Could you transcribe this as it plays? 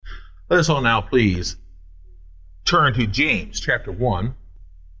Let us all now please turn to James chapter 1.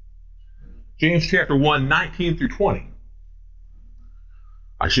 James chapter 1, 19 through 20.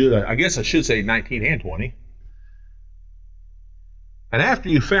 I guess I should say 19 and 20. And after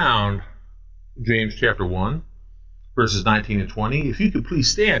you found James chapter 1, verses 19 and 20, if you could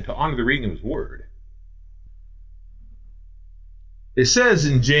please stand to honor the reading of his word. It says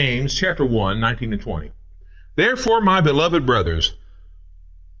in James chapter 1, 19 and 20, "Therefore, my beloved brothers,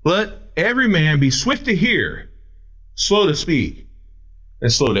 let every man be swift to hear, slow to speak,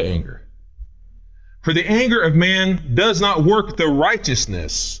 and slow to anger. For the anger of man does not work the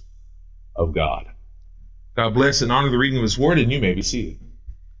righteousness of God." God bless and honor the reading of his word, and you may be seated.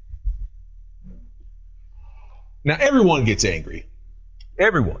 Now, everyone gets angry.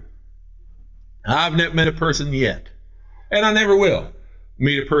 Everyone. I've never met a person yet, and I never will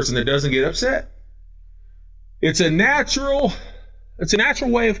meet a person that doesn't get upset. It's a natural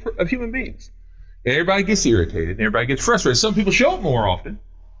way of human beings. Everybody gets irritated, and everybody gets frustrated. Some people show it more often.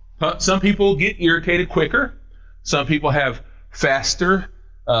 Some people get irritated quicker. Some people have faster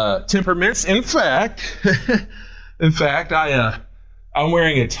temperaments. In fact, I'm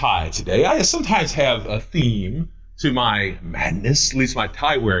wearing a tie today. I sometimes have a theme to my madness, at least my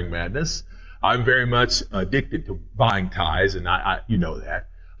tie wearing madness. I'm very much addicted to buying ties, and you know that.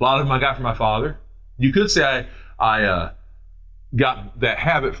 A lot of them I got from my father. You could say I got that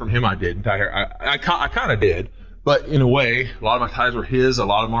habit from him. I didn't. I kind of did. But in a way, a lot of my ties were his, a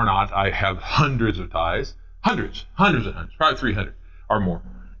lot of them are not. I have hundreds of ties. Hundreds, probably 300 or more.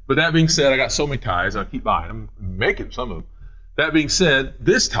 But that being said, I got so many ties, I keep buying them, making some of them. That being said,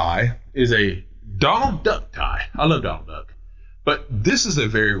 this tie is a Donald Duck tie. I love Donald Duck. But this is a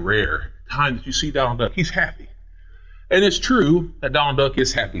very rare time that you see Donald Duck. He's happy. And it's true that Donald Duck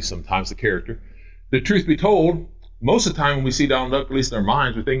is happy sometimes, the character. The truth be told, most of the time when we see Donald Duck, at least in our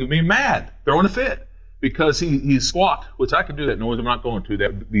minds, we think of being mad, throwing a fit. Because he squawked, which I can do that noise, I'm not going to.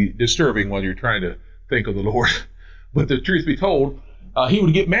 That would be disturbing while you're trying to think of the Lord. But the truth be told, he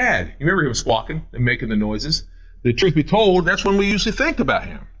would get mad. You remember him squawking and making the noises? The truth be told, that's when we usually think about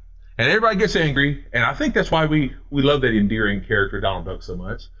him. And everybody gets angry, and I think that's why we love that endearing character, Donald Duck, so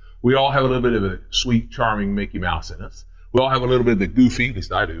much. We all have a little bit of a sweet, charming Mickey Mouse in us. We all have a little bit of the goofy, at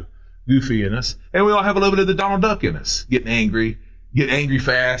least I do, goofy in us. And we all have a little bit of the Donald Duck in us, getting angry. Get angry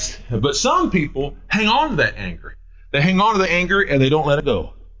fast. But some people hang on to that anger. They hang on to the anger and they don't let it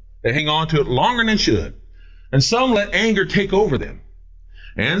go. They hang on to it longer than they should. And some let anger take over them.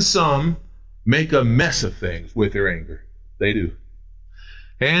 And some make a mess of things with their anger. They do.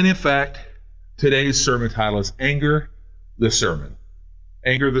 And in fact, today's sermon title is Anger the Sermon.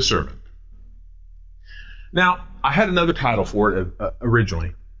 Anger the Sermon. Now, I had another title for it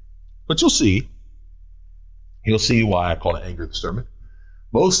originally. But you'll see why I call it Anger the Sermon.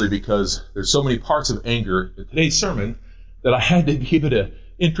 Mostly because there's so many parts of anger in today's sermon that I had to give it an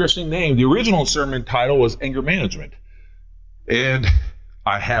interesting name. The original sermon title was Anger Management. And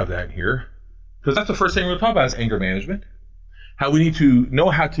I have that here because that's the first thing we're going to talk about is anger management. How we need to know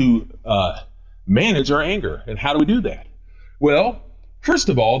how to manage our anger. And how do we do that? Well, first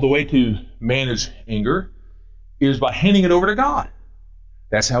of all, the way to manage anger is by handing it over to God.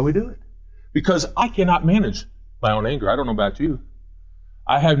 That's how we do it. Because I cannot manage my own anger. I don't know about you.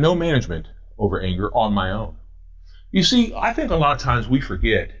 I have no management over anger on my own. You see, I think a lot of times we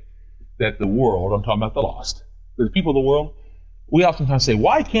forget that the world, I'm talking about the lost, the people of the world, we oftentimes say,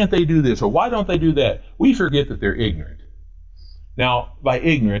 why can't they do this or why don't they do that? We forget that they're ignorant. Now, by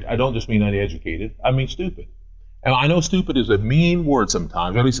ignorant, I don't just mean uneducated. I mean stupid. And I know stupid is a mean word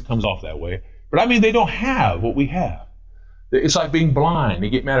sometimes, or at least it comes off that way. But I mean they don't have what we have. It's like being blind. You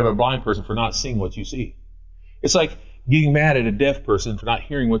get mad at a blind person for not seeing what you see. It's like getting mad at a deaf person for not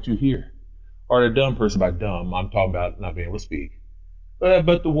hearing what you hear. Or a dumb person. By dumb, I'm talking about not being able to speak.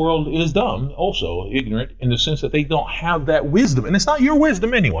 But the world is dumb, also ignorant, in the sense that they don't have that wisdom. And it's not your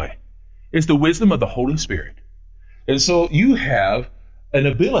wisdom anyway. It's the wisdom of the Holy Spirit. And so you have an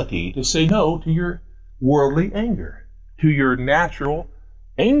ability to say no to your worldly anger, to your natural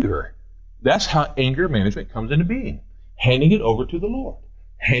anger. That's how anger management comes into being. Handing it over to the Lord.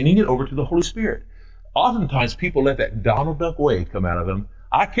 Handing it over to the Holy Spirit. Oftentimes people let that Donald Duck way come out of them.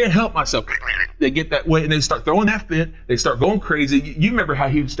 I can't help myself. They get that way and they start throwing that fit. They start going crazy. You remember how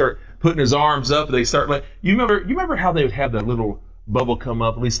he would start putting his arms up. They start like, you remember how they would have that little bubble come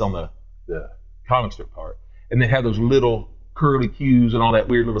up, at least on the comic strip part. And they have those little curly cues and all that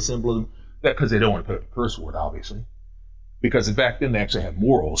weird little symbolism. That because they don't want to put a curse word, obviously. Because back then they actually had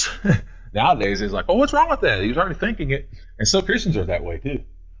morals. Nowadays it's like, oh, what's wrong with that? He was already thinking it. And some Christians are that way too.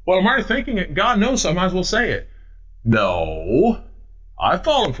 Well, I'm already thinking it. God knows, so I might as well say it. No. I've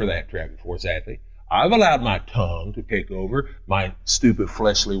fallen for that trap before, sadly. I've allowed my tongue to take over, my stupid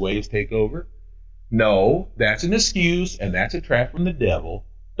fleshly ways take over. No, that's an excuse, and that's a trap from the devil.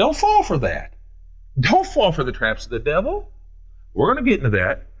 Don't fall for that. Don't fall for the traps of the devil. We're going to get into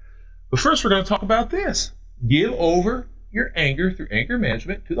that. But first, we're going to talk about this. Give over your anger through anger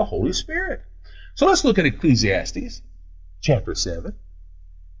management to the Holy Spirit. So let's look at Ecclesiastes chapter 7.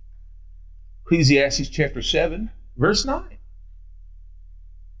 Ecclesiastes chapter 7, verse 9.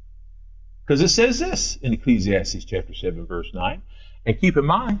 Because it says this in Ecclesiastes chapter 7, verse 9. And keep in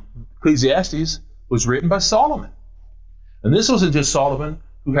mind, Ecclesiastes was written by Solomon. And this wasn't just Solomon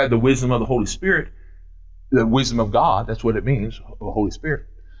who had the wisdom of the Holy Spirit, the wisdom of God. That's what it means, the Holy Spirit.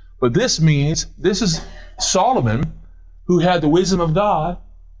 But this means, this is Solomon who had the wisdom of God,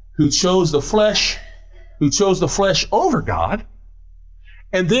 who chose the flesh over God,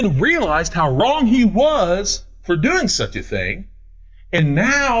 and then realized how wrong he was for doing such a thing, and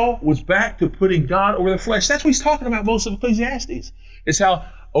now was back to putting God over the flesh. That's what he's talking about most of Ecclesiastes. It's how,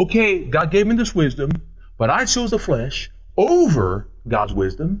 okay, God gave me this wisdom, but I chose the flesh over God's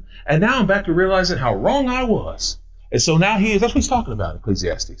wisdom, and now I'm back to realizing how wrong I was. And so now that's what he's talking about in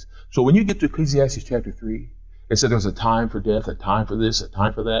Ecclesiastes. So when you get to Ecclesiastes chapter 3, it said there's a time for death, a time for this, a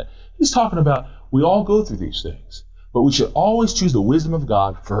time for that. He's talking about we all go through these things, but we should always choose the wisdom of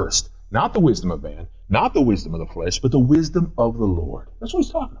God first, not the wisdom of man, not the wisdom of the flesh, but the wisdom of the Lord. That's what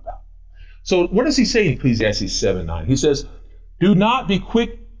he's talking about. So what does he say in Ecclesiastes 7:9? He says, do not be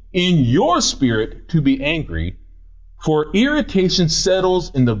quick in your spirit to be angry, for irritation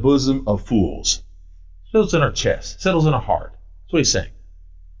settles in the bosom of fools. Settles in our chest, settles in our heart. That's what he's saying.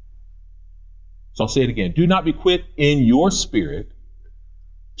 So I'll say it again. Do not be quick in your spirit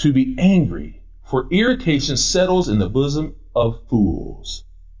to be angry, for irritation settles in the bosom of fools.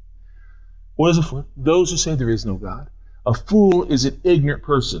 What is it for? Those who say there is no God. A fool is an ignorant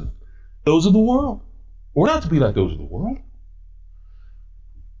person. Those of the world. We're not to be like those of the world.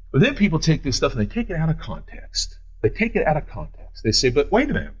 But then people take this stuff and they take it out of context. They take it out of context. They say, but wait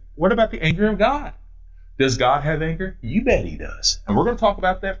a minute. What about the anger of God? Does God have anger? You bet he does. And we're going to talk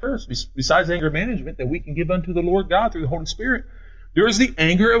about that first. Besides anger management that we can give unto the Lord God through the Holy Spirit, there is the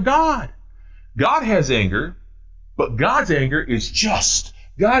anger of God. God has anger, but God's anger is just.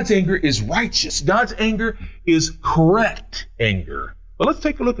 God's anger is righteous. God's anger is correct anger. But let's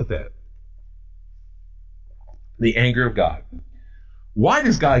take a look at that. The anger of God. Why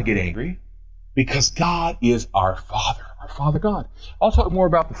does God get angry? Because God is our Father God. I'll talk more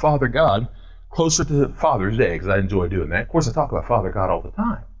about the Father God closer to Father's Day, because I enjoy doing that. Of course, I talk about Father God all the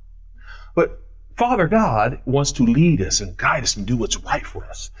time. But Father God wants to lead us and guide us and do what's right for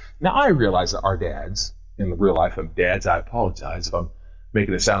us. Now, I realize that our dads, in the real life of dads, I apologize if I'm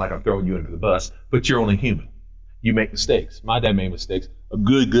making it sound like I'm throwing you under the bus, but you're only human. You make mistakes. My dad made mistakes. A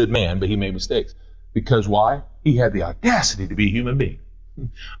good man, but he made mistakes. Because why? He had the audacity to be a human being.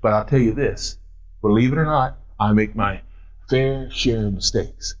 But I'll tell you this, believe it or not, I make my fair share of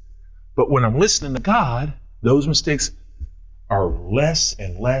mistakes. But when I'm listening to God, those mistakes are less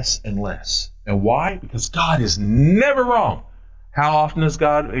and less and less. And why? Because God is never wrong. How often is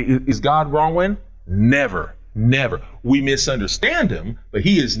God wrong when? Never. We misunderstand him, but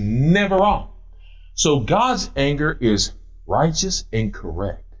he is never wrong. So God's anger is righteous and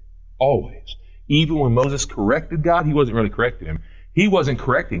correct. Always. Even when Moses corrected God, he wasn't really correcting him. He wasn't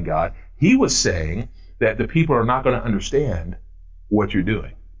correcting God. He was saying that the people are not going to understand what you're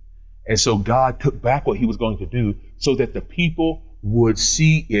doing. And so God took back what he was going to do so that the people would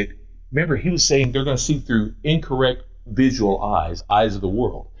see it. Remember, he was saying they're going to see through incorrect visual eyes of the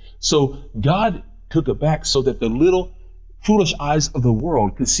world. So God took it back so that the little foolish eyes of the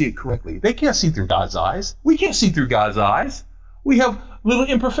world could see it correctly. They can't see through God's eyes. We can't see through God's eyes. We have little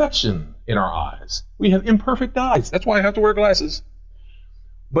imperfection in our eyes. We have imperfect eyes. That's why I have to wear glasses.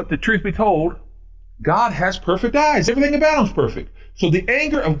 But the truth be told, God has perfect eyes. Everything about him is perfect. So the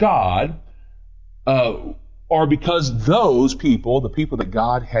anger of God are because those people, the people that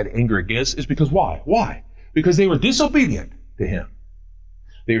God had anger against, is because why? Why? Because they were disobedient to him.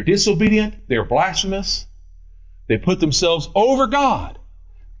 They were disobedient. They were blasphemous. They put themselves over God.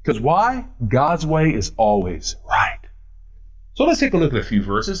 Because why? God's way is always right. So let's take a look at a few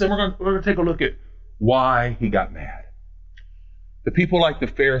verses, and we're going to take a look at why he got mad. The people like the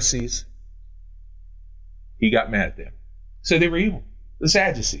Pharisees, he got mad at them. Said they were evil. The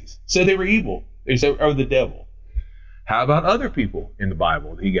Sadducees said they were evil. They said, or the devil. How about other people in the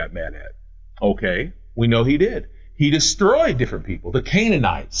Bible that he got mad at? Okay, we know he did. He destroyed different people. The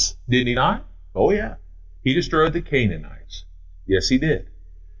Canaanites, didn't he not? Oh yeah. He destroyed the Canaanites. Yes, he did.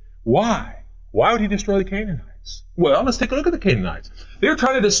 Why? Why would he destroy the Canaanites? Canaanites. Well, let's take a look at the Canaanites. They're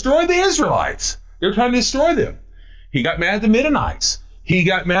trying to destroy the Israelites. They're trying to destroy them. He got mad at the Midianites. He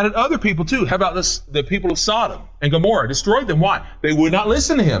got mad at other people too. How about the people of Sodom and Gomorrah? Destroyed them. Why? They would not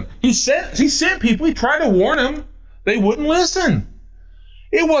listen to him. He sent people. He tried to warn them. They wouldn't listen.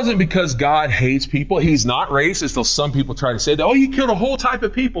 It wasn't because God hates people. He's not racist, though some people try to say that. Oh, you killed a whole type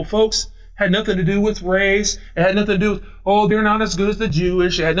of people, folks. Had nothing to do with race. It had nothing to do with, oh, they're not as good as the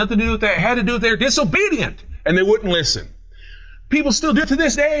Jewish. It had nothing to do with that. It had to do with they're disobedient, and they wouldn't listen. People still do it to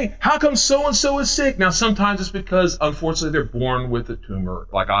this day. How come so-and-so is sick? Now, sometimes it's because, unfortunately, they're born with a tumor,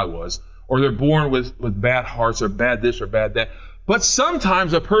 like I was, or they're born with bad hearts or bad this or bad that. But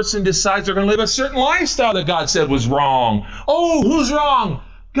sometimes a person decides they're going to live a certain lifestyle that God said was wrong. Oh, who's wrong?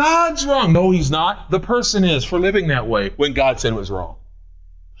 God's wrong. No, he's not. The person is for living that way when God said it was wrong.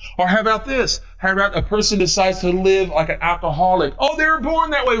 Or how about this? How about a person decides to live like an alcoholic? Oh, they were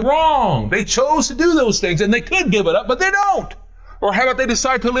born that way. Wrong. They chose to do those things and they could give it up, but they don't. Or how about they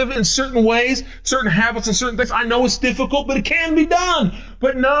decide to live in certain ways, certain habits and certain things? I know it's difficult, but it can be done.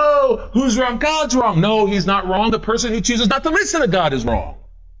 But no, who's wrong? God's wrong. No, he's not wrong. The person who chooses not to listen to God is wrong.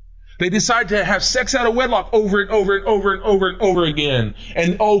 They decide to have sex out of wedlock over and over and over and over and over again.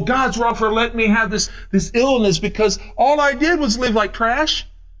 And oh, God's wrong for letting me have this illness because all I did was live like trash.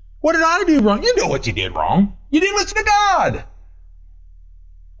 What did I do wrong? You know what you did wrong. You didn't listen to God.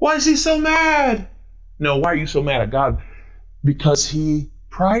 Why is he so mad? No, why are you so mad at God? Because he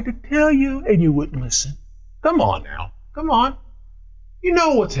tried to tell you and you wouldn't listen. Come on now. Come on. You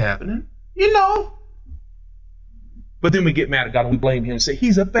know what's happening. You know. But then we get mad at God and we blame him and say,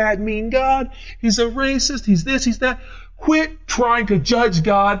 he's a bad, mean God. He's a racist. He's this, he's that. Quit trying to judge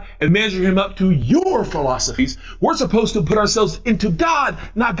God and measure him up to your philosophies. We're supposed to put ourselves into God,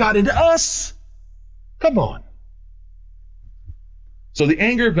 not God into us. Come on. So the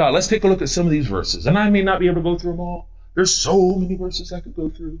anger of God, let's take a look at some of these verses. And I may not be able to go through them all. There's so many verses I could go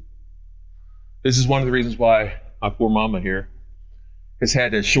through. This is one of the reasons why my poor mama here has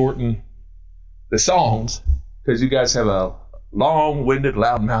had to shorten the songs, because you guys have a long-winded,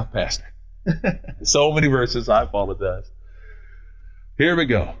 loud-mouthed pastor. So many verses, I apologize. Here we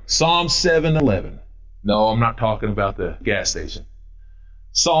go. Psalm 7:11. No, I'm not talking about the gas station.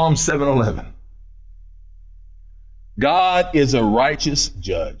 Psalm 7:11. God is a righteous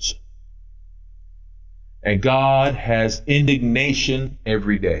judge, and God has indignation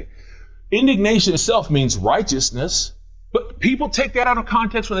every day. Indignation itself means righteousness, but people take that out of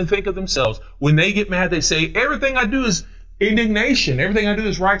context when they think of themselves. When they get mad, they say, everything I do is indignation. Everything I do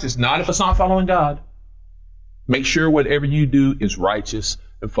is righteous. Not if it's not following God. Make sure whatever you do is righteous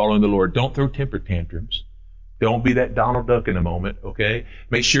and following the Lord. Don't throw temper tantrums. Don't be that Donald Duck in a moment, okay?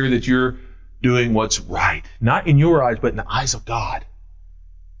 Make sure that you're doing what's right. Not in your eyes, but in the eyes of God.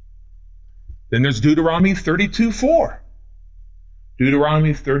 Then there's Deuteronomy 32:4.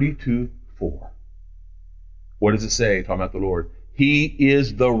 Deuteronomy 32:4. What does it say? Talking about the Lord. He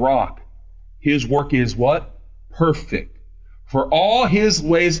is the rock. His work is what? Perfect. For all his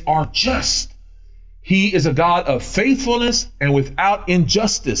ways are just. He is a God of faithfulness and without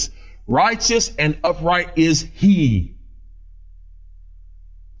injustice. Righteous and upright is he.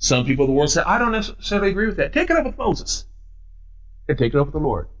 Some people of the world say, I don't necessarily agree with that. Take it up with Moses. And take it up with the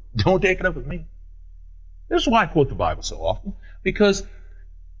Lord. Don't take it up with me. This is why I quote the Bible so often. Because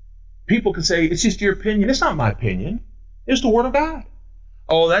people can say, it's just your opinion. It's not my opinion. It's the Word of God.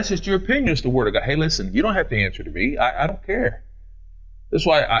 Oh, that's just your opinion. It's the Word of God. Hey, listen, you don't have to answer to me. I don't care. That's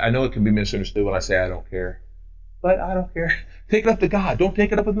why I know it can be misunderstood when I say I don't care. But I don't care. Take it up to God. Don't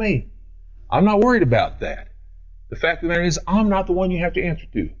take it up with me. I'm not worried about that. The fact of the matter is, I'm not the one you have to answer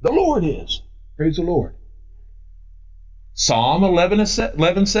to. The Lord is. Praise the Lord. Psalm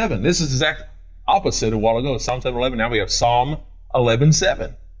 11:7. This is the exact opposite a while ago. Psalm 7:11. Now we have Psalm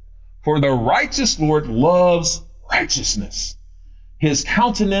 11:7. For the righteous Lord loves righteousness. His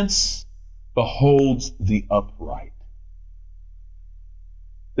countenance beholds the upright.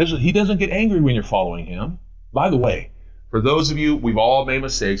 He doesn't get angry when you're following him. By the way, for those of you, we've all made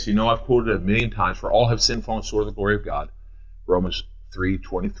mistakes. You know, I've quoted it a million times. For all have sinned, fallen short of the glory of God. Romans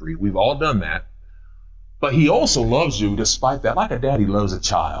 3:23. We've all done that. But he also loves you despite that. Like a daddy loves a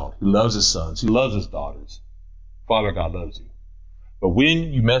child. He loves his sons. He loves his daughters. Father God loves you. But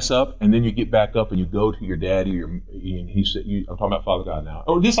when you mess up and then you get back up and you go to your daddy, and he said, I'm talking about Father God now,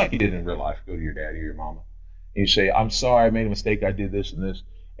 or just like you did in real life, go to your daddy or your mama, and you say, I'm sorry, I made a mistake, I did this and this,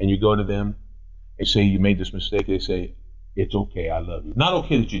 and you go to them and say, you made this mistake, they say, it's okay, I love you. Not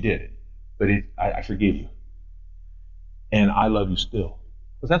okay that you did it, but I forgive you. And I love you still.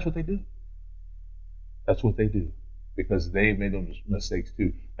 Because that's what they do. That's what they do. Because they made those mistakes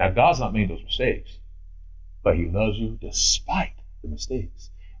too. Now, God's not made those mistakes. but he loves you despite the mistakes.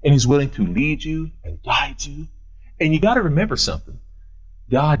 And he's willing to lead you and guide you. And you got to remember something.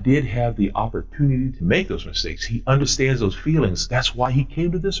 God did have the opportunity to make those mistakes. He understands those feelings. That's why he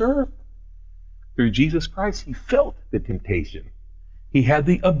came to this earth. Through Jesus Christ, he felt the temptation. He had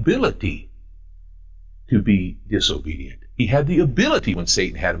the ability to be disobedient. He had the ability, when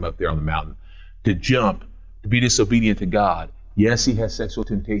Satan had him up there on the mountain, to jump, to be disobedient to God. Yes, he had sexual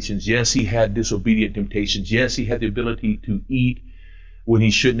temptations. Yes, he had disobedient temptations. Yes, he had the ability to eat when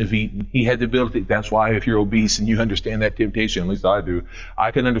he shouldn't have eaten. He had the ability. That's why if you're obese and you understand that temptation, at least I do,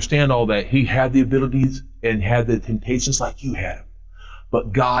 I can understand all that. He had the abilities and had the temptations like you had them.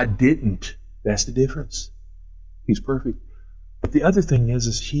 But God didn't. That's the difference. He's perfect. But the other thing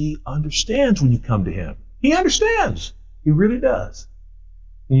is he understands when you come to him. He understands. He really does.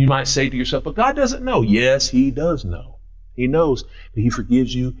 And you might say to yourself, but God doesn't know. Yes, he does know. He knows, but he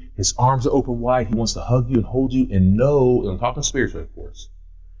forgives you. His arms are open wide. He wants to hug you and hold you and know. I'm talking spiritually, of course.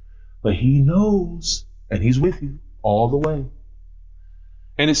 But he knows, and he's with you all the way.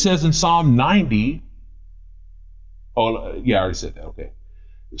 And it says in Psalm 90, I already said that, okay.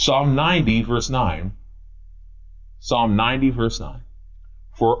 Psalm 90, verse 9. Psalm 90, verse 9.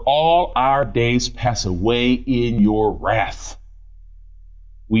 For all our days pass away in your wrath.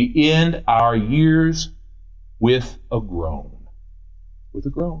 We end our years with a groan. With a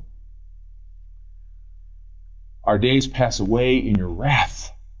groan. Our days pass away in your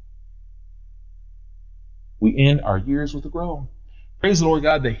wrath. We end our years with a groan. Praise the Lord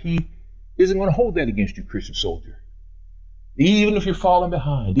God that he isn't going to hold that against you, Christian soldier. Even if you're falling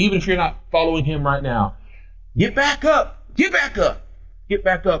behind, even if you're not following him right now, get back up, get back up, get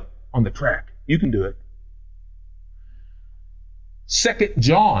back up on the track. You can do it. 2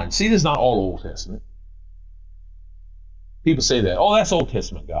 John, see, this is not all Old Testament. People say that, oh, that's Old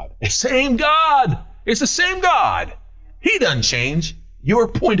Testament God. It's the same God. It's the same God. He doesn't change. Your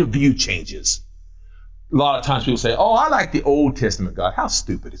point of view changes. A lot of times people say, oh, I like the Old Testament God. How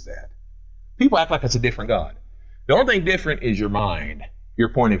stupid is that? People act like it's a different God. The only thing different is your mind, your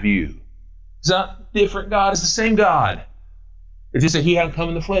point of view. It's not different God. It's the same God. It's just that he hadn't come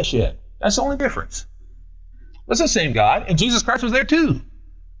in the flesh yet. That's the only difference. It's the same God. And Jesus Christ was there too.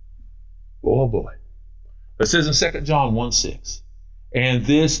 Oh boy. It says in 2 John 1:6, and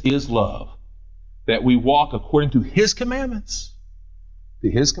this is love, that we walk according to his commandments.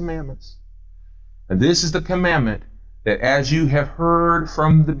 To his commandments. And this is the commandment, that as you have heard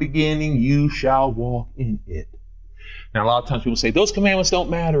from the beginning, you shall walk in it. Now, a lot of times people say, those commandments don't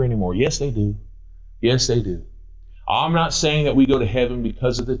matter anymore. Yes, they do. Yes, they do. I'm not saying that we go to heaven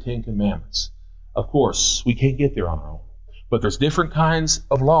because of the 10 commandments. Of course, we can't get there on our own. But there's different kinds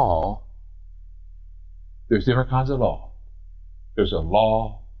of law. There's different kinds of law. There's a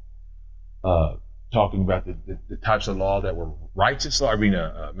law talking about the types of law that were righteous law.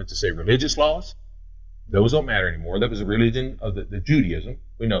 Religious laws. Those don't matter anymore. That was a religion of the Judaism.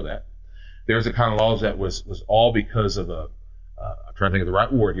 We know that. There's the kind of laws that was all because of I'm trying to think of the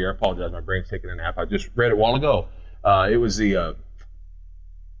right word here. I apologize. My brain's taking a nap. I just read it a while ago. It was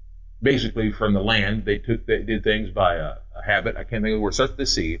basically from the land. They did things by a habit. I can't think of the word. Starts with the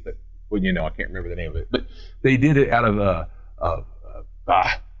C, but when I can't remember the name of it. But they did it out of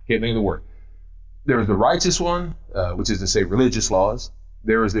can't think of the word. There was the righteous one, which is to say religious laws.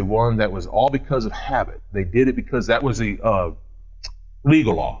 There was the one that was all because of habit. They did it because that was the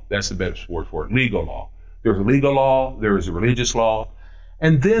legal law. That's the best word for it. Legal law. There was a legal law. There was a religious law.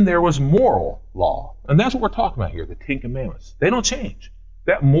 And then there was moral law. And that's what we're talking about here, the 10 commandments. They don't change.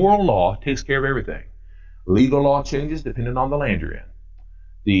 That moral law takes care of everything. Legal law changes depending on the land you're in.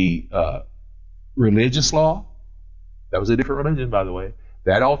 The religious law, that was a different religion, by the way.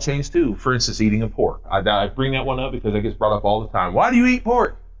 That all changed too. For instance, eating of pork. I bring that one up because it gets brought up all the time. Why do you eat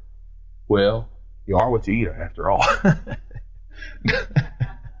pork? Well, you are what you eat after all.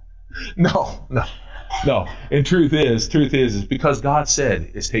 No. And truth is because God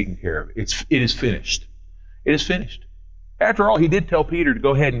said it's taken care of. It is finished. It is finished. After all, he did tell Peter to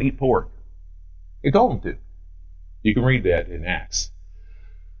go ahead and eat pork. He told him to. You can read that in Acts.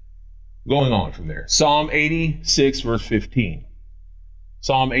 Going on from there. Psalm 86, verse 15.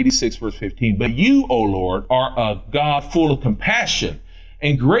 Psalm 86, verse 15. But you, O Lord, are a God full of compassion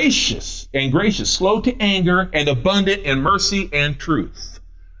and gracious, slow to anger, and abundant in mercy and truth.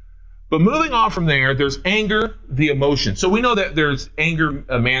 But moving on from there, there's anger, the emotion. So we know that there's anger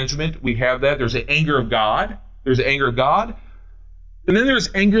management. We have that. There's the anger of God. There's the anger of God. And then there's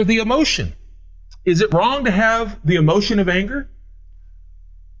anger, the emotion. Is it wrong to have the emotion of anger?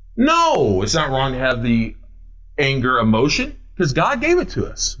 No, it's not wrong to have the anger emotion because God gave it to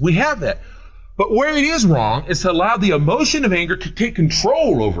us. We have that. But where it is wrong is to allow the emotion of anger to take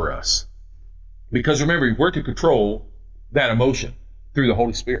control over us. Because remember, we're to control that emotion through the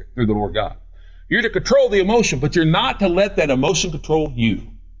Holy Spirit, through the Lord God. You're to control the emotion, but you're not to let that emotion control you.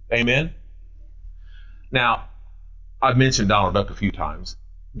 Amen? Now, I've mentioned Donald Duck a few times.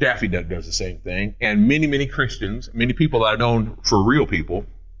 Daffy Duck does the same thing. And many, many Christians, many people that I've known for real people,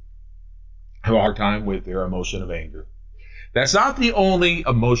 have a hard time with their emotion of anger. That's not the only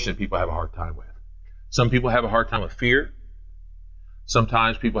emotion people have a hard time with. Some people have a hard time with fear.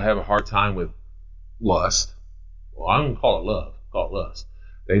 Sometimes people have a hard time with lust. Well, I'm going to call it love. Call it lust.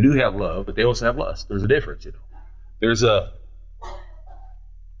 They do have love, but they also have lust. There's a difference, you know. There's a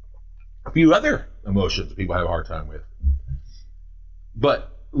few other emotions that people have a hard time with.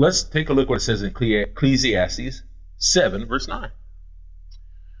 But let's take a look what it says in Ecclesiastes 7, verse 9.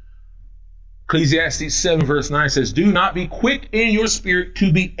 Ecclesiastes 7, verse 9 says, "Do not be quick in your spirit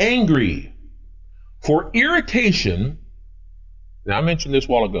to be angry, for irritation," now I mentioned this a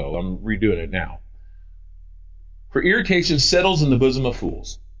while ago, I'm redoing it now, "for irritation settles in the bosom of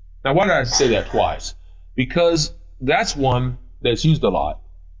fools." Now, why did I say that twice? Because that's one that's used a lot.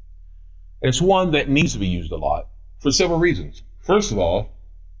 It's one that needs to be used a lot for several reasons. First of all,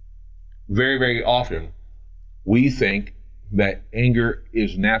 very, very often, we think that anger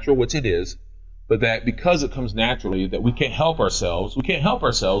is natural, which it is, but that because it comes naturally, that we can't help ourselves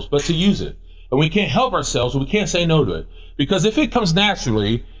but to use it. And we can't help ourselves, we can't say no to it. Because if it comes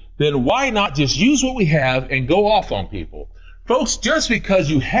naturally, then why not just use what we have and go off on people? Folks, just because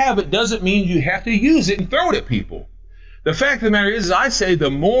you have it doesn't mean you have to use it and throw it at people. The fact of the matter is, I say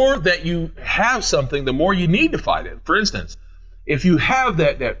the more that you have something, the more you need to fight it. For instance, if you have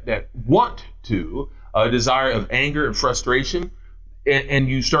that want to, a desire of anger and frustration, and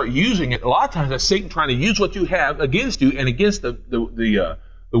you start using it, a lot of times that's Satan trying to use what you have against you and against the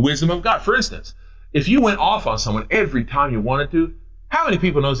wisdom of God. For instance, if you went off on someone every time you wanted to, how many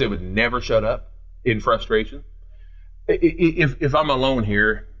people knows they would never shut up in frustration? If I'm alone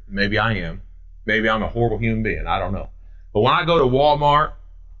here, maybe I am. Maybe I'm a horrible human being. I don't know. But when I go to Walmart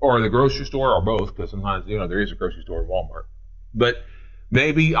or the grocery store, or both, because sometimes, there is a grocery store at Walmart. But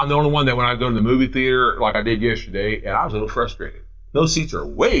maybe I'm the only one that when I go to the movie theater, like I did yesterday, and I was a little frustrated. Those seats are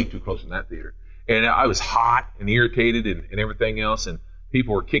way too close in that theater. And I was hot and irritated and everything else. And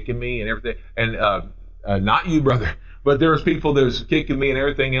people were kicking me and everything. And not you, brother, but there was people that was kicking me and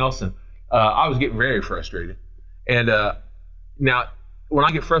everything else. And I was getting very frustrated. And now, when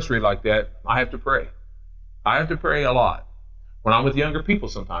I get frustrated like that, I have to pray. I have to pray a lot. When I'm with younger people,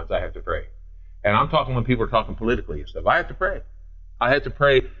 sometimes I have to pray. And I'm talking when people are talking politically and stuff. I have to pray. I have to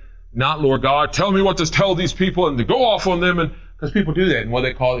pray, not, Lord God, tell me what to tell these people and to go off on them. And because people do that. And what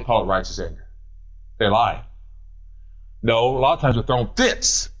they call it righteous anger. They lie. No, a lot of times we're throwing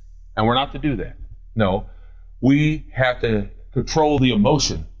fits. And we're not to do that. No, we have to control the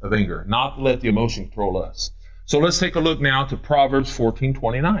emotion of anger, not let the emotion control us. So let's take a look now to Proverbs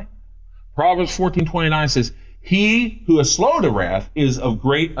 14:29. Proverbs 14:29 says, "He who is slow to wrath is of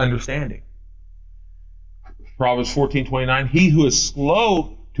great understanding." Proverbs 14:29, "He who is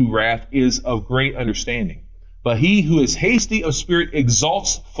slow to wrath is of great understanding, but he who is hasty of spirit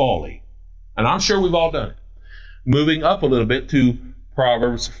exalts folly." And I'm sure we've all done it. Moving up a little bit to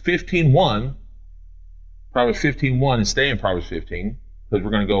Proverbs 15:1. Proverbs 15:1, and stay in Proverbs 15, because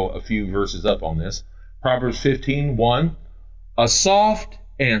we're going to go a few verses up on this. Proverbs 15:1, "A soft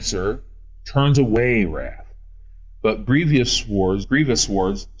answer turns away wrath, but grievous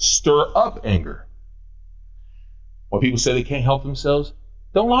words stir up anger." When people say they can't help themselves,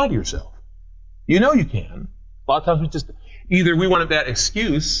 don't lie to yourself. You know you can. A lot of times we want that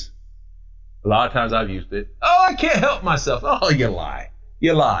excuse. A lot of times I've used it. Oh, I can't help myself. Oh, you lie.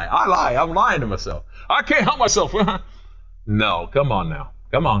 You lie. I lie. I'm lying to myself. I can't help myself. No, come on now.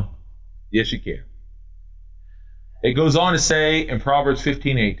 Come on. Yes, you can. It goes on to say in Proverbs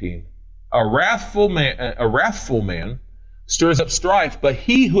 15:18, a wrathful man stirs up strife, but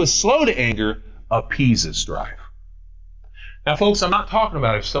he who is slow to anger appeases strife. Now, folks, I'm not talking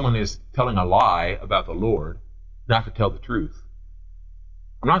about if someone is telling a lie about the Lord, not to tell the truth.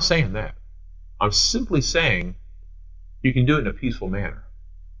 I'm not saying that. I'm simply saying you can do it in a peaceful manner.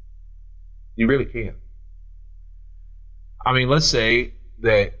 You really can. I mean, let's say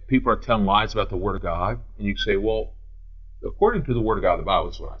that people are telling lies about the Word of God, and you say, well, according to the Word of God, the Bible,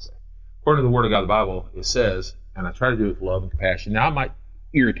 is what I say. According to the Word of God, the Bible, it says, and I try to do it with love and compassion. Now, I might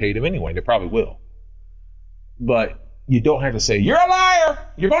irritate them anyway. They probably will. But you don't have to say, you're a liar.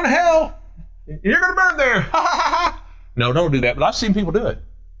 You're going to hell. You're going to burn there. No, don't do that. But I've seen people do it.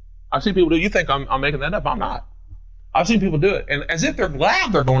 I've seen people do it. You think I'm making that up. I'm not. I've seen people do it, and as if they're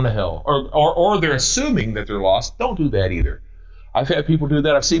glad they're going to hell, or they're assuming that they're lost. Don't do that either. I've had people do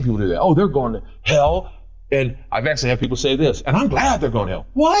that. I've seen people do that. Oh, they're going to hell, and I've actually had people say this, and I'm glad they're going to hell.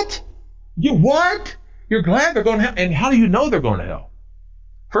 What? You what? You're glad they're going to hell? And how do you know they're going to hell?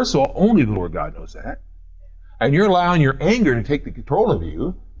 First of all, only the Lord God knows that. And you're allowing your anger to take the control of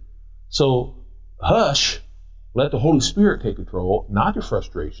you. So hush, let the Holy Spirit take control, not your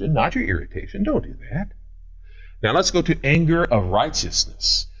frustration, not your irritation. Don't do that. Now let's go to anger of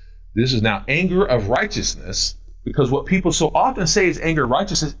righteousness. This is now anger of righteousness, because what people so often say is anger of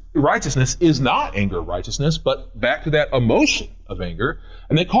righteousness. Righteousness is not anger of righteousness, but back to that emotion of anger,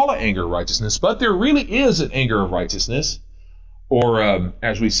 and they call it anger of righteousness. But there really is an anger of righteousness, or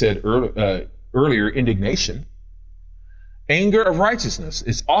as we said earlier, indignation. Anger of righteousness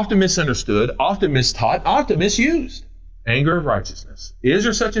is often misunderstood, often mistaught, often misused. Anger of righteousness. Is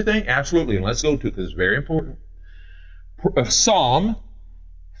there such a thing? Absolutely. And let's go to it because it's very important. Psalm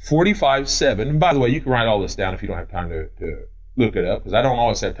 45:7. And by the way, you can write all this down if you don't have time to look it up, because I don't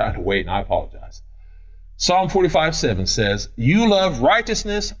always have time to wait, and I apologize. Psalm 45:7 says, "You love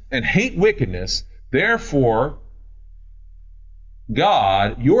righteousness and hate wickedness. Therefore,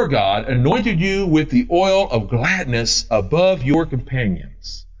 God, your God, anointed you with the oil of gladness above your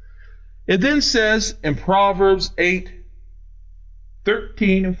companions." It then says in Proverbs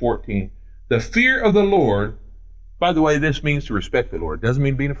 8:13 and 14, "The fear of the Lord," by the way, this means to respect the Lord. It doesn't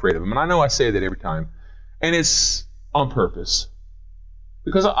mean being afraid of him. And I know I say that every time. And it's on purpose.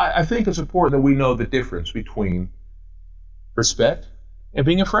 Because I think it's important that we know the difference between respect and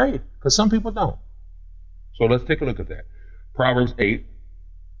being afraid. Because some people don't. So let's take a look at that. Proverbs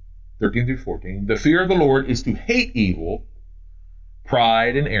 8:13 through 14. "The fear of the Lord is to hate evil,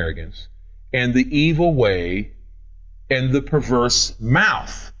 pride and arrogance, and the evil way, and the perverse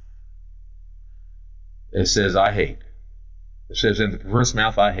mouth." It says, I hate. It says, in the perverse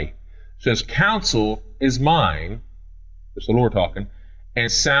mouth, I hate. It says, counsel is mine, it's the Lord talking, and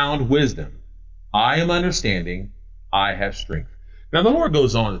sound wisdom. I am understanding, I have strength. Now, the Lord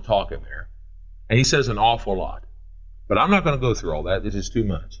goes on to talk in there, and he says an awful lot. But I'm not going to go through all that. This is too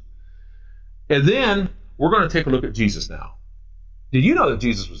much. And then we're going to take a look at Jesus now. Did you know that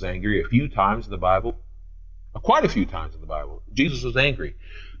Jesus was angry a few times in the Bible? Quite a few times in the Bible. Jesus was angry.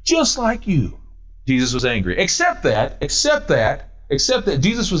 Just like you. Jesus was angry. Except that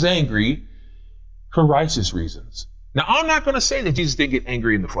Jesus was angry for righteous reasons. Now, I'm not going to say that Jesus didn't get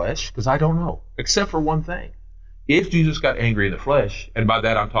angry in the flesh, because I don't know, except for one thing. If Jesus got angry in the flesh, and by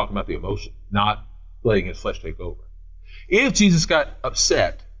that I'm talking about the emotion, not letting his flesh take over. If Jesus got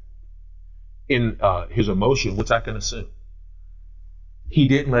upset in his emotion, which I can assume, he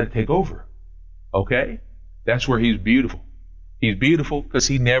didn't let it take over. Okay? That's where he's beautiful. He's beautiful because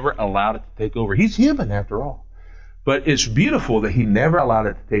he never allowed it to take over. He's human after all. But it's beautiful that he never allowed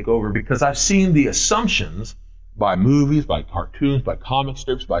it to take over, because I've seen the assumptions by movies, by cartoons, by comic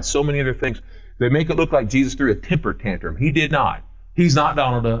strips, by so many other things. They make it look like Jesus threw a temper tantrum. He did not. He's not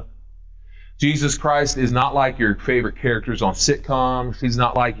Donald Duck. Jesus Christ is not like your favorite characters on sitcoms. He's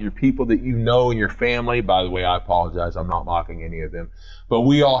not like your people that you know in your family. By the way, I apologize. I'm not mocking any of them. But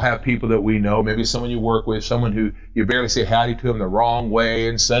we all have people that we know, maybe someone you work with, someone who you barely say howdy to them the wrong way,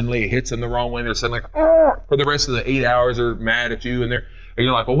 and suddenly it hits them the wrong way. And they're suddenly like, oh, for the rest of the 8 hours they're mad at you. And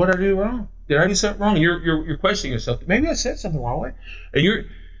you're like, well, what did I do wrong? Did I do something wrong? You're questioning yourself. Maybe I said something the wrong way. And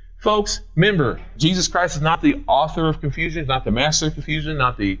folks, remember, Jesus Christ is not the author of confusion, not the master of confusion,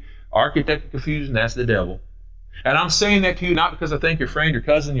 not the architect of confusion. That's the devil. And I'm saying that to you not because I think your friend, your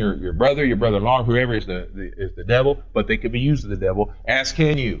cousin, your brother, your brother-in-law, whoever is the devil, but they can be used as the devil, as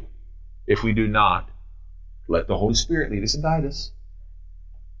can you, if we do not let the Holy Spirit lead us and guide us.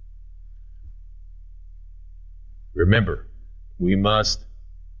 Remember, we must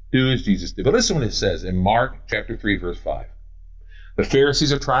do as Jesus did. But listen what it says in Mark chapter 3, verse 5. The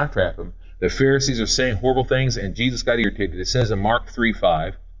Pharisees are trying to trap him. The Pharisees are saying horrible things, and Jesus got irritated. It says in Mark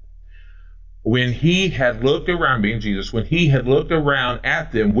 3:5, when he had looked around, being Jesus, when he had looked around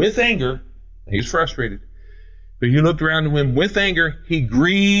at them with anger, he was frustrated, but he looked around at them with anger, he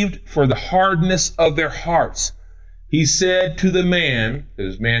grieved for the hardness of their hearts. He said to the man,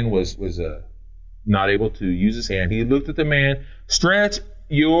 because this man was not able to use his hand, he looked at the man, stretch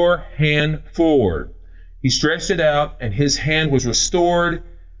your hand forward. He stretched it out, and his hand was restored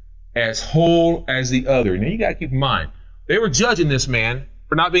as whole as the other. Now you got to keep in mind, they were judging this man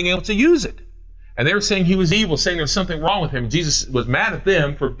for not being able to use it. And they were saying he was evil, saying there was something wrong with him. Jesus was mad at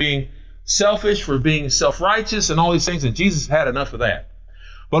them for being selfish, for being self-righteous, and all these things, and Jesus had enough of that.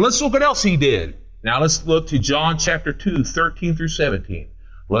 But let's look what else he did. Now let's look to John chapter 2, 13 through 17.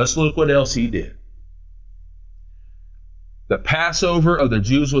 Let's look what else he did. The Passover of the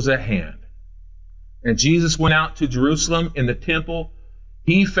Jews was at hand. And Jesus went out to Jerusalem. In the temple,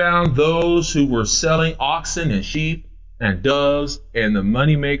 he found those who were selling oxen and sheep and doves and the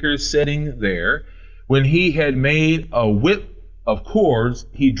moneymakers sitting there. When he had made a whip of cords,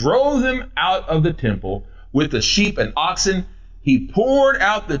 he drove them out of the temple with the sheep and oxen. He poured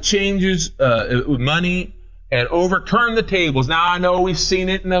out the changes with money and overturned the tables. Now, I know we've seen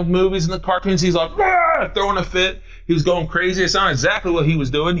it in the movies and the cartoons. He's like, throwing a fit. He was going crazy. It's not exactly what he was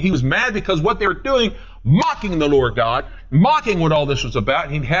doing. He was mad because what they were doing, mocking the Lord God, mocking what all this was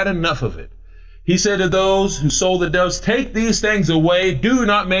about. He'd had enough of it. He said to those who sold the doves, take these things away. Do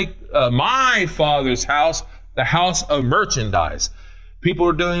not make my Father's house the house of merchandise. People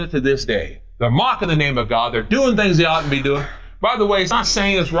are doing it to this day. They're mocking the name of God. They're doing things they oughtn't be doing. By the way, it's not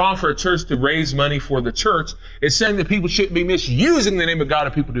saying it's wrong for a church to raise money for the church. It's saying that people shouldn't be misusing the name of God,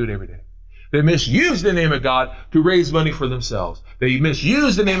 and people do it every day. They misuse the name of God to raise money for themselves. They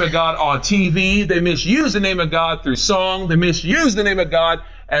misuse the name of God on TV. They misuse the name of God through song. They misuse the name of God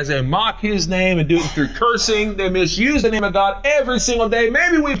as they mock his name and do it through cursing. They misuse the name of God every single day.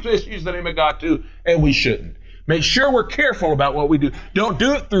 Maybe we've misused the name of God too, and we shouldn't. Make sure we're careful about what we do. Don't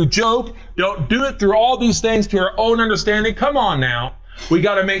do it through joke. Don't do it through all these things to our own understanding. Come on now. We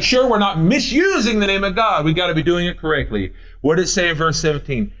got to make sure we're not misusing the name of God. We got to be doing it correctly. What did it say in verse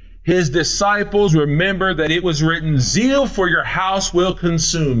 17? His disciples remember that it was written, zeal for your house will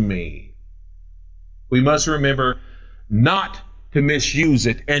consume me. We must remember not to misuse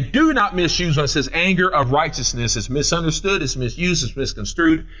it. And do not misuse when it says anger of righteousness. It's misunderstood, it's misused, it's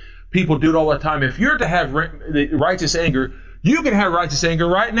misconstrued. People do it all the time. If you're to have righteous anger, you can have righteous anger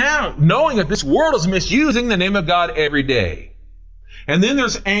right now, knowing that this world is misusing the name of God every day. And then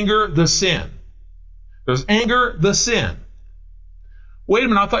there's anger, the sin. There's anger, the sin. Wait a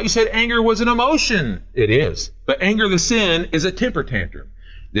minute, I thought you said anger was an emotion. It is. But anger, the sin, is a temper tantrum.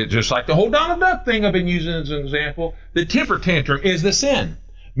 Just like the whole Donald Duck thing I've been using as an example, the temper tantrum is the sin.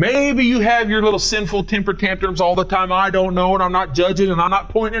 Maybe you have your little sinful temper tantrums all the time. I don't know, and I'm not judging, and I'm not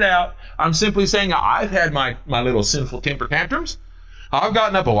pointing it out. I'm simply saying I've had my little sinful temper tantrums. I've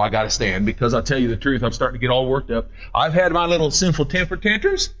gotten up, I got to stand, because I'll tell you the truth, I'm starting to get all worked up. I've had my little sinful temper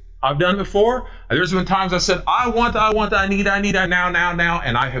tantrums. I've done it before. There's been times I said, I need, now,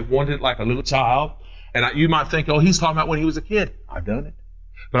 and I have wanted it like a little child. And you might think, he's talking about when he was a kid. I've done it.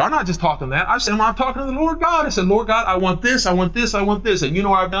 But I'm not just talking that. I'm talking to the Lord God. I said, Lord God, I want this. And you know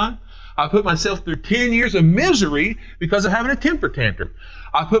what I've done? I put myself through 10 years of misery because of having a temper tantrum.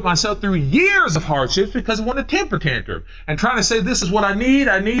 I put myself through years of hardships because I want a temper tantrum and trying to say, this is what I need,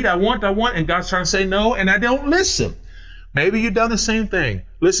 I want. And God's trying to say no, and I don't listen. Maybe you've done the same thing.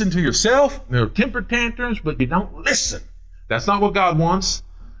 Listen to yourself, there are temper tantrums, but you don't listen. That's not what God wants.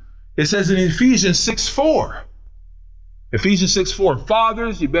 It says in Ephesians 6:4. Ephesians 6:4,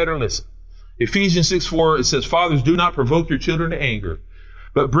 fathers, you better listen. Ephesians 6:4, it says, fathers, do not provoke your children to anger,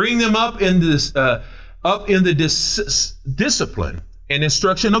 but bring them up in the discipline and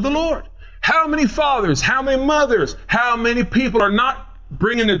instruction of the Lord. How many fathers, how many mothers, how many people are not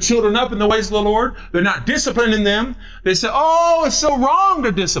bringing their children up in the ways of the Lord? They're not disciplining them. They say, it's so wrong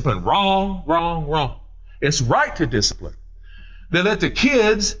to discipline. Wrong. It's right to discipline. They let the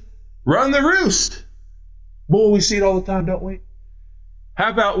kids run the roost. Boy, we see it all the time, don't we? How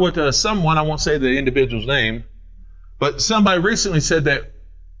about what someone, I won't say the individual's name, but somebody recently said that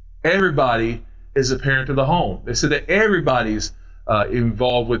everybody is a parent of the home. They said that everybody's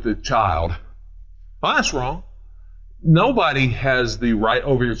involved with the child. Well, that's wrong. Nobody has the right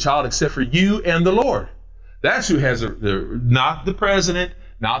over your child except for you and the Lord. That's who has not the president,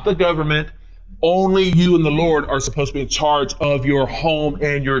 not the government. Only you and the Lord are supposed to be in charge of your home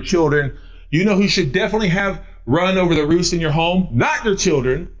and your children. You know who should definitely have run over the roost in your home? Not your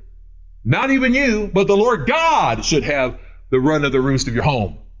children, not even you, but the Lord God should have the run of the roost of your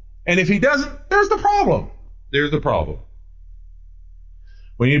home. And if he doesn't, there's the problem. There's the problem.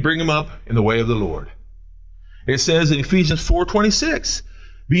 When you bring them up in the way of the Lord. It says in Ephesians 4:26,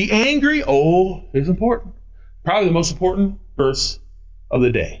 be angry. It's important. Probably the most important verse of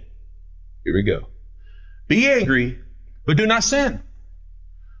the day. Here we go. Be angry, but do not sin.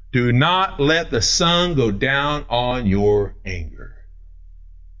 Do not let the sun go down on your anger.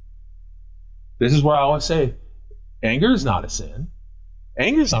 This is where I always say, anger is not a sin.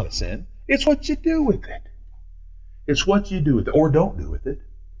 Anger is not a sin. It's what you do with it. It's what you do with it, or don't do with it.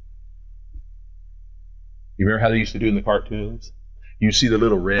 You remember how they used to do in the cartoons? You see the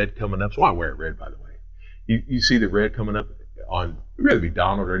little red coming up. So I wear red, by the way. You see the red coming up on, whether it be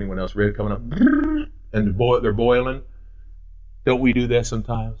Donald or anyone else, red coming up, and they're boiling. Don't we do that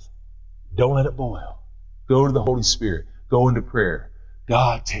sometimes? Don't let it boil. Go to the Holy Spirit. Go into prayer.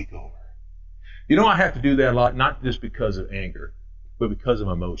 God, take over. You know, I have to do that a lot, not just because of anger, but because of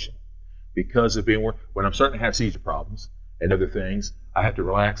emotion. Because of being, when I'm starting to have seizure problems and other things, I have to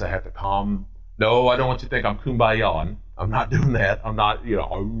relax. I have to calm. No, I don't want you to think I'm kumbaya. I'm not doing that. I'm not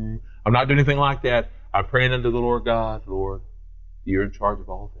doing anything like that. I'm praying unto the Lord God. Lord, you're in charge of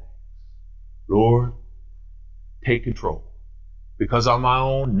all things. Lord, take control. Because on my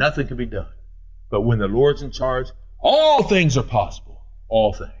own, nothing can be done. But when the Lord's in charge, all things are possible.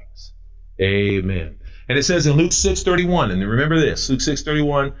 All things. Amen. And it says in Luke 6:31, and remember this, Luke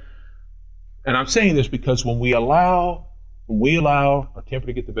 6:31, and I'm saying this because when we allow our temper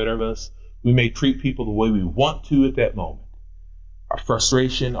to get the better of us, we may treat people the way we want to at that moment. Our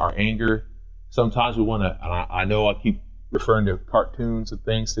frustration, our anger, sometimes we want to, and I know I keep referring to cartoons and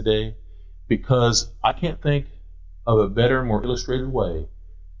things today, because I can't think of a better, more illustrated way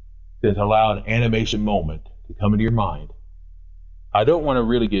than to allow an animation moment to come into your mind. I don't want to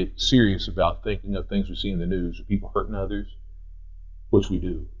really get serious about thinking of things we see in the news of people hurting others, which we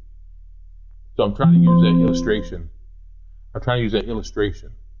do. So I'm trying to use that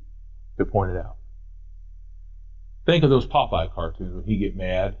illustration. To point it out. Think of those Popeye cartoons when he get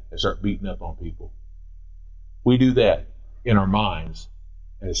mad and start beating up on people. We do that in our minds,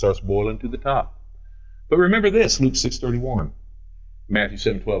 and it starts boiling to the top. But remember this, Luke 6:31. Matthew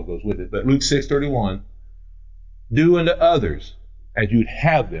 7:12 goes with it. But Luke 6:31, do unto others as you'd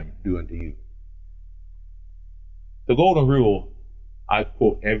have them do unto you. The golden rule I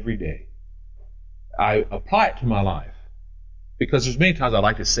quote every day. I apply it to my life because there's many times I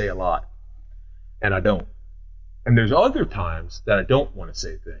like to say a lot and I don't. And there's other times that I don't want to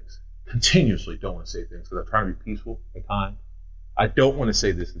say things, continuously don't want to say things because I'm trying to be peaceful and kind. I don't want to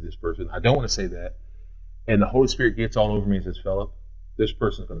say this to this person. I don't want to say that. And the Holy Spirit gets all over me and says, Philip, this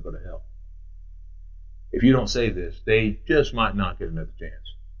person's going to go to hell. If you don't say this, they just might not get another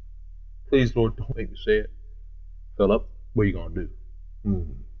chance. Please, Lord, don't make me say it. Philip, what are you going to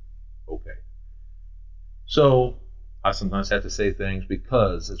do? Okay. So I sometimes have to say things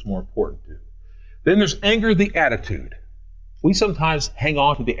because it's more important to. Then there's anger, the attitude. We sometimes hang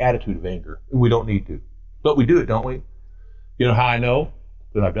on to the attitude of anger. We don't need to. But we do it, don't we? You know how I know?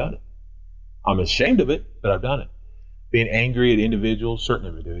 That I've done it. I'm ashamed of it, but I've done it. Being angry at individuals, certain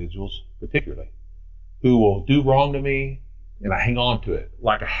individuals particularly, who will do wrong to me, and I hang on to it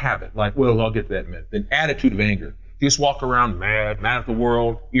like a habit. Like, well, I'll get to that in a minute. An attitude of anger. You just walk around mad at the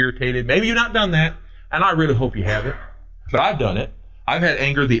world, irritated. Maybe you've not done that, and I really hope you haven't. But I've done it. I've had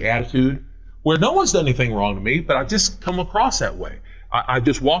anger, the attitude, where no one's done anything wrong to me, but I've just come across that way. I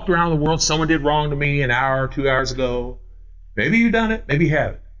just walked around the world. Someone did wrong to me an hour, 2 hours ago. Maybe you've done it. Maybe you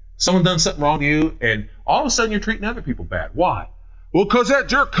haven't. Someone done something wrong to you, and all of a sudden you're treating other people bad. Why? Well, because that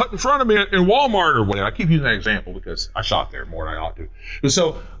jerk cut in front of me in Walmart or whatever. I keep using that example because I shop there more than I ought to. And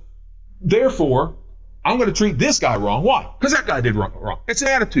so, therefore, I'm going to treat this guy wrong. Why? Because that guy did wrong. It's an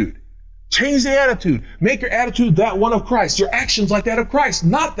attitude. Change the attitude. Make your attitude that one of Christ. Your actions like that of Christ.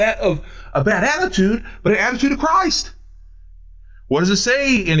 Not that of a bad attitude, but an attitude of Christ. What does it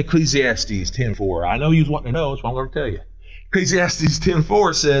say in Ecclesiastes 10:4? I know you want to know, so I'm going to tell you. Ecclesiastes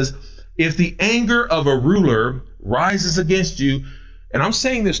 10:4 says, if the anger of a ruler rises against you, and I'm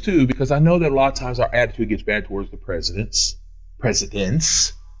saying this too because I know that a lot of times our attitude gets bad towards the presidents.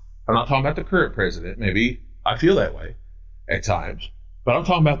 I'm not talking about the current president. Maybe I feel that way at times. But I'm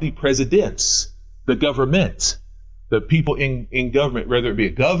talking about the presidents, the government, the people in government, whether it be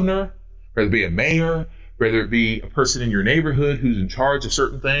a governor, whether it be a mayor, whether it be a person in your neighborhood who's in charge of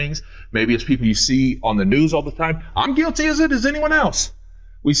certain things. Maybe it's people you see on the news all the time. I'm guilty as it as anyone else.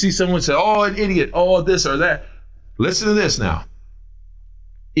 We see someone say, oh, an idiot, oh, this or that. Listen to this now.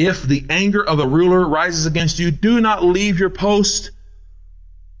 If the anger of a ruler rises against you, do not leave your post,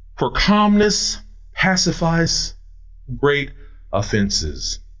 for calmness pacifies great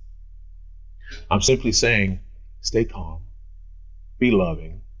offenses. I'm simply saying, stay calm, be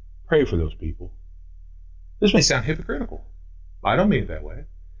loving, pray for those people. This may sound hypocritical. I don't mean it that way.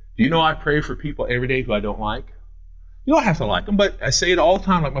 Do you know I pray for people every day who I don't like? You don't have to like them, but I say it all the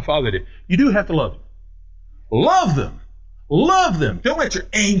time like my father did. You do have to love them. Love them. Love them. Don't let your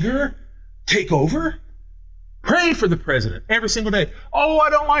anger take over. Pray for the president every single day. Oh, I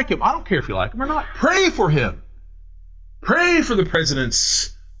don't like him. I don't care if you like him or not. Pray for him. Pray for the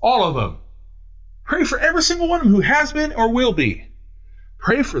presidents, all of them. Pray for every single one of them who has been or will be.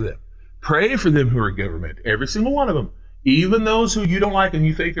 Pray for them. Pray for them who are in government, every single one of them. Even those who you don't like and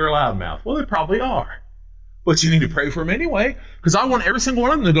you think they're a loudmouth. Well, they probably are. But you need to pray for them anyway, because I want every single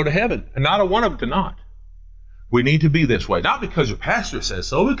one of them to go to heaven and not a one of them to not. We need to be this way, not because your pastor says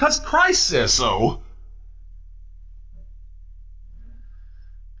so, because Christ says so.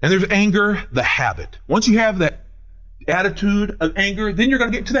 And there's anger, the habit. Once you have that attitude of anger, then you're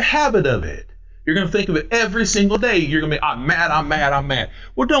going to get into the habit of it. You're going to think of it every single day. You're going to be, I'm mad, I'm mad, I'm mad.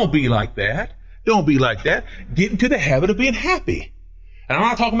 Well, don't be like that. Don't be like that. Get into the habit of being happy. And I'm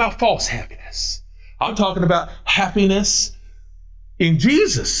not talking about false happiness. I'm talking about happiness in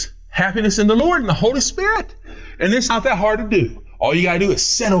Jesus, happiness in the Lord and the Holy Spirit. And it's not that hard to do. All you got to do is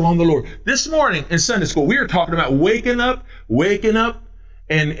settle on the Lord. This morning in Sunday school, we were talking about waking up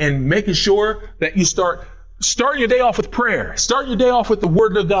and making sure that you starting your day off with prayer, starting your day off with the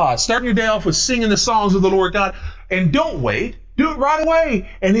Word of God, starting your day off with singing the songs of the Lord God. And don't wait. Do it right away.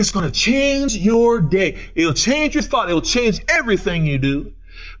 And it's going to change your day. It'll change your thought. It'll change everything you do.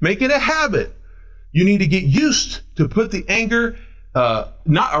 Make it a habit. You need to get used to put the anger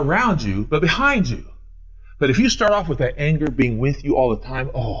not around you, but behind you. But if you start off with that anger being with you all the time,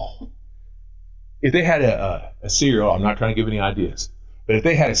 if they had a cereal, I'm not trying to give any ideas, but if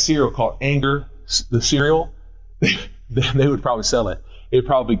they had a cereal called Anger, the cereal, they would probably sell it. It'd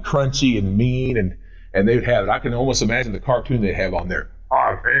probably be crunchy and mean, and they would have it. I can almost imagine the cartoon they have on there.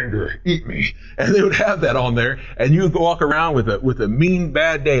 I'm anger, eat me. And they would have that on there, and you would walk around with a mean,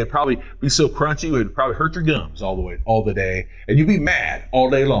 bad day. It'd probably be so crunchy, it would probably hurt your gums all the day, and you'd be mad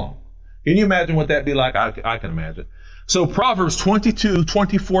all day long. Can you imagine what that'd be like? I can imagine. So Proverbs 22,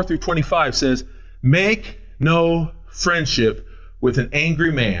 24 through 25 says, make no friendship with an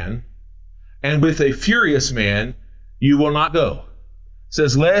angry man, and with a furious man you will not go. It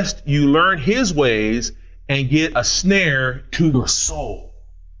says, lest you learn his ways and get a snare to your soul.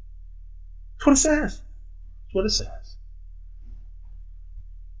 That's what it says. That's what it says.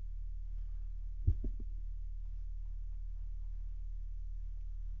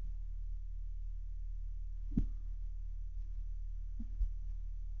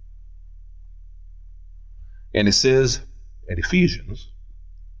 And it says in Ephesians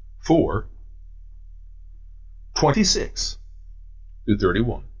 4, 26 through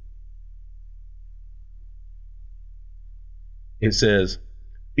 31. It says,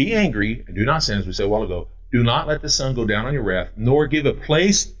 be angry and do not sin, as we said a while ago. Do not let the sun go down on your wrath, nor give a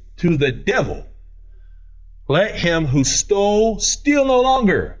place to the devil. Let him who stole steal no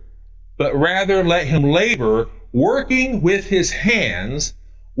longer, but rather let him labor, working with his hands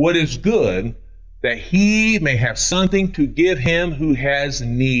what is good, that he may have something to give him who has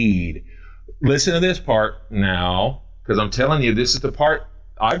need. Listen to this part now, because I'm telling you, this is the part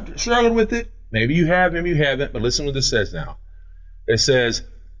I've struggled with it. Maybe you have, maybe you haven't, but listen to what this says now. It says,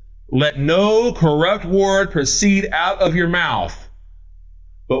 let no corrupt word proceed out of your mouth,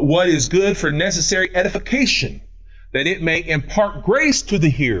 but what is good for necessary edification, that it may impart grace to the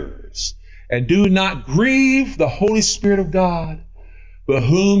hearers. And do not grieve the Holy Spirit of God, but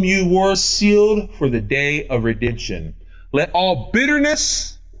whom you were sealed for the day of redemption. Let all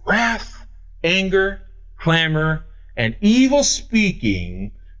bitterness, wrath, anger, clamor, and evil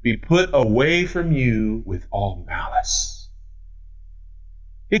speaking be put away from you with all malice.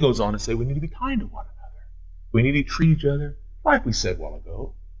 He goes on to say we need to be kind to one another. We need to treat each other like we said a while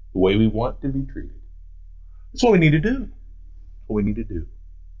ago, the way we want to be treated. That's what we need to do. That's what we need to do.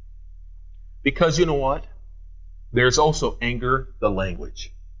 Because you know what? There's also anger, the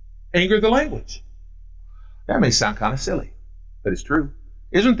language. Anger, the language. That may sound kind of silly, but it's true.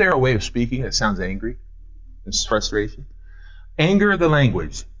 Isn't there a way of speaking that sounds angry? It's frustration. Anger, the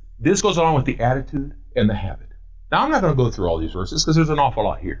language. This goes along with the attitude and the habit. Now, I'm not going to go through all these verses because there's an awful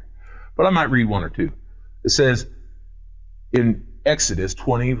lot here, but I might read one or two. It says in Exodus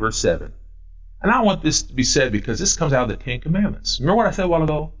 20, verse 7, and I want this to be said because this comes out of the Ten Commandments. Remember what I said a while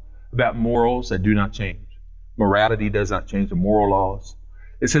ago about morals that do not change? Morality does not change, the moral laws.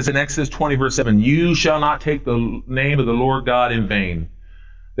 It says in Exodus 20, verse 7, you shall not take the name of the Lord God in vain.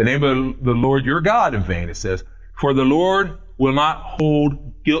 The name of the Lord your God in vain, it says, for the Lord will not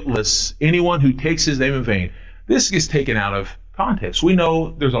hold guiltless anyone who takes his name in vain. This gets taken out of context. We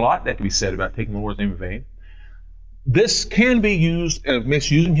know there's a lot that can be said about taking the Lord's name in vain. This can be used as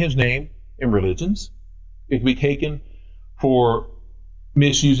misusing his name in religions. It can be taken for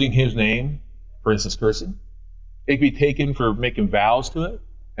misusing his name, for instance, cursing. It can be taken for making vows to it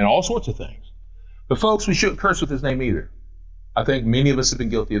and all sorts of things. But folks, we shouldn't curse with his name either. I think many of us have been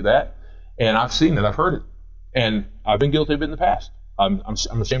guilty of that, and I've seen it, I've heard it, and I've been guilty of it in the past. I'm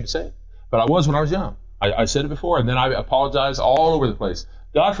ashamed to say it, but I was when I was young. I said it before, and then I apologized all over the place.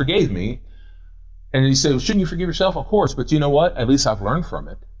 God forgave me, and he said, well, shouldn't you forgive yourself? Of course, but you know what? At least I've learned from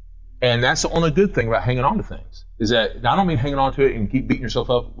it. And that's the only good thing about hanging on to things, is that I don't mean hanging on to it and keep beating yourself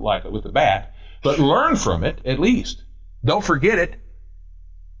up like with a bat, but learn from it at least. Don't forget it,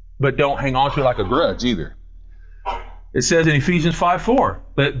 but don't hang on to it like a grudge either. It says in Ephesians 5:4,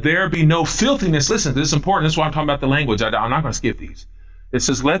 let there be no filthiness. Listen, this is important. This is why I'm talking about the language. I'm not going to skip these. It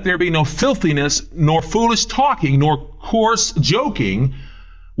says, let there be no filthiness, nor foolish talking, nor coarse joking,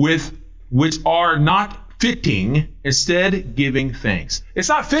 with which are not fitting, instead giving thanks. It's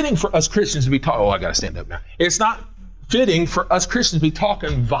not fitting for us Christians to be talking. Oh, I got to stand up now. It's not fitting for us Christians to be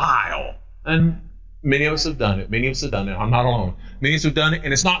talking vile. And many of us have done it. Many of us have done it. I'm not alone. Many of us have done it,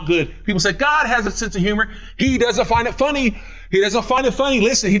 and it's not good. People say, God has a sense of humor. He doesn't find it funny. He doesn't find it funny.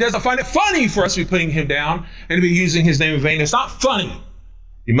 Listen, he doesn't find it funny for us to be putting him down and to be using his name in vain. It's not funny.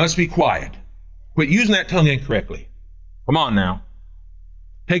 You must be quiet. Quit using that tongue incorrectly. Come on now.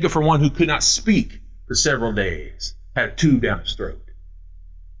 Take it from one who could not speak for several days, had a tube down his throat.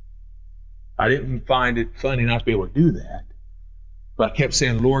 I didn't find it funny not to be able to do that, but I kept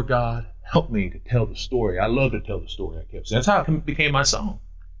saying, Lord God, help me to tell the story. I love to tell the story, I kept saying. That's how it became my song.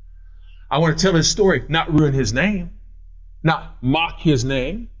 I want to tell his story, not ruin his name, not mock his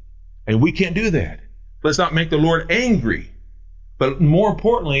name, and we can't do that. Let's not make the Lord angry. But more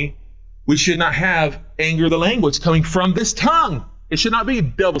importantly, we should not have anger, the language, coming from this tongue. It should not be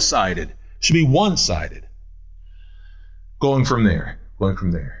double-sided. It should be one-sided. Going from there.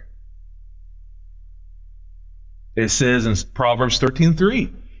 It says in Proverbs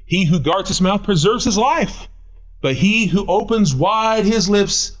 13:3, he who guards his mouth preserves his life, but he who opens wide his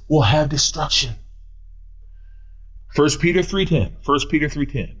lips will have destruction. 1 Peter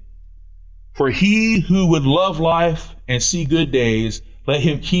 3:10. For he who would love life and see good days, let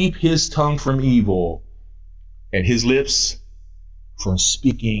him keep his tongue from evil and his lips from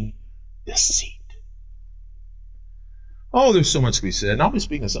speaking deceit. Oh, there's so much to be said, and I'll be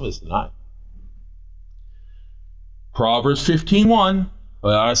speaking of some of this tonight. Proverbs 15:1.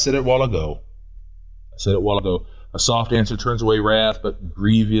 Well, I said it a while ago. A soft answer turns away wrath, but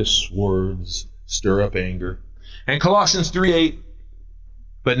grievous words stir up anger. And Colossians 3:8.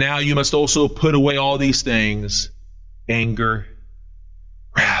 But now you must also put away all these things: anger,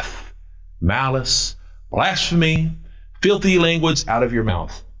 wrath, malice, blasphemy, filthy language out of your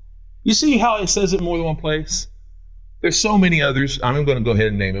mouth. You see how it says it in more than one place? There's so many others. I'm going to go ahead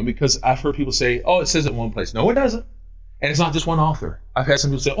and name them because I've heard people say, oh, it says it in one place. No, it doesn't. And it's not just one author. I've had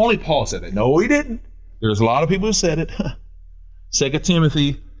some people say, only Paul said that. No, he didn't. There's a lot of people who said it. 2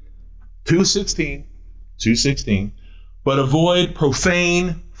 Timothy 2:16. But avoid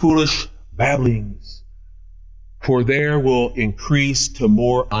profane, foolish babblings, for there will increase to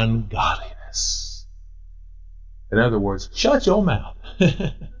more ungodliness. In other words, shut your mouth.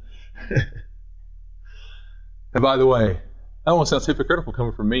 And by the way, that one sounds hypocritical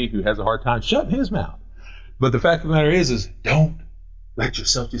coming from me who has a hard time shutting his mouth. But the fact of the matter is don't let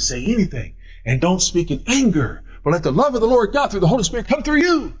yourself just say anything. And don't speak in anger, but let the love of the Lord God through the Holy Spirit come through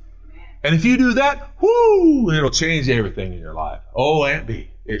you. And if you do that, it'll change everything in your life. Oh, Aunt B,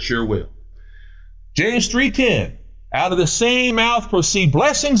 it sure will. James 3:10, out of the same mouth proceed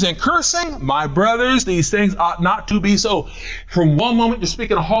blessings and cursing. My brothers, these things ought not to be so. From one moment you're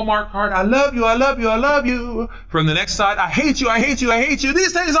speaking a Hallmark card, I love you, I love you, I love you. From the next side, I hate you, I hate you, I hate you.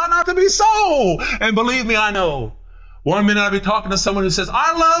 These things ought not to be so. And believe me, I know. One minute I'll be talking to someone who says,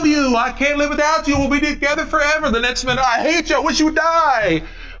 I love you, I can't live without you, we'll be together forever. The next minute, I hate you, I wish you would die.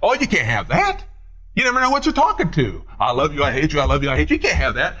 Oh, you can't have that. You never know what you're talking to. I love you, I hate you, I love you, I hate you. You can't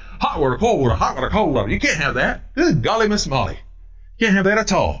have that. Hot water, cold water, hot water, cold water. You can't have that. Good golly, Miss Molly. You can't have that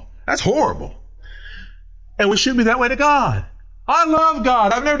at all. That's horrible. And we shouldn't be that way to God. I love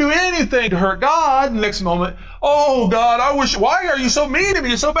God. I've never do anything to hurt God. Next moment, oh God, why are you so mean to me?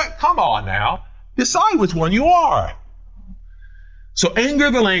 You're so bad. Come on now. Decide which one you are. So anger,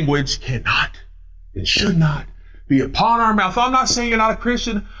 the language, cannot and should not be upon our mouth. I'm not saying you're not a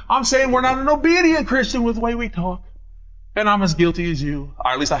Christian. I'm saying we're not an obedient Christian with the way we talk. And I'm as guilty as you,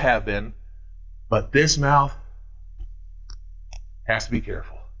 or at least I have been. But this mouth has to be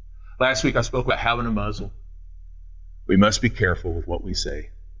careful. Last week I spoke about having a muzzle. We must be careful with what we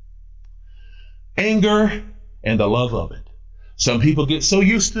say. Anger and the love of it. Some people get so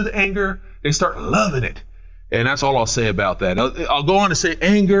used to the anger, they start loving it. And that's all I'll say about that. I'll go on to say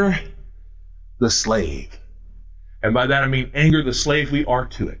anger, the slave. And by that I mean anger, the slave we are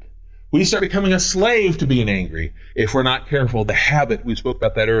to it. We start becoming a slave to being angry if we're not careful. The habit, we spoke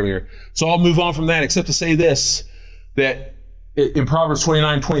about that earlier. So I'll move on from that except to say this, that in Proverbs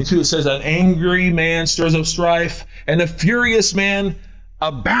 29:22 it says, an angry man stirs up strife, and a furious man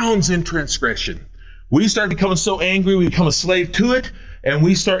abounds in transgression. We start becoming so angry, we become a slave to it, and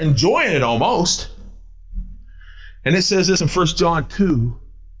we start enjoying it almost. And it says this in 1 John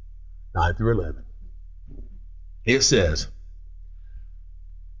 2:9-11. It says,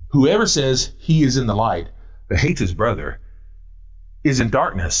 whoever says he is in the light but hates his brother is in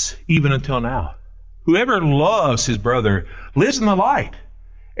darkness even until now. Whoever loves his brother lives in the light,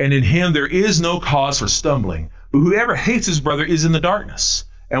 and in him there is no cause for stumbling. But whoever hates his brother is in the darkness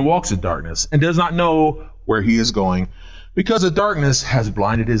and walks in darkness and does not know where he is going, because the darkness has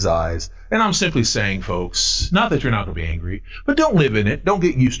blinded his eyes. And I'm simply saying, folks, not that you're not going to be angry, but don't live in it. Don't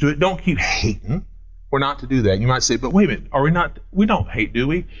get used to it. Don't keep hating. We're not to do that. You might say, but wait a minute, are we not? We don't hate, do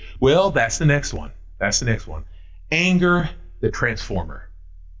we? Well, that's the next one. That's the next one. Anger the transformer.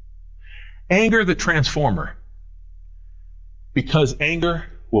 Anger the transformer. Because anger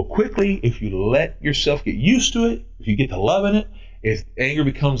will quickly, if you let yourself get used to it, if you get to loving it, if anger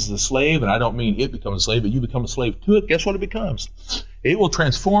becomes the slave, and I don't mean it becomes a slave, but you become a slave to it, guess what it becomes? It will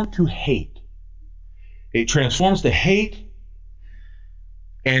transform to hate. It transforms to hate,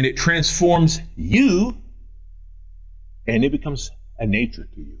 and it transforms you, and it becomes a nature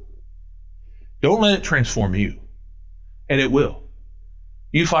to you. Don't let it transform you, and it will.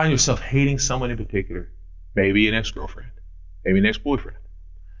 You find yourself hating someone in particular, maybe an ex-girlfriend, maybe an ex-boyfriend,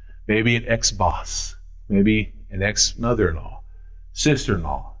 maybe an ex-boss, maybe an ex-mother-in-law,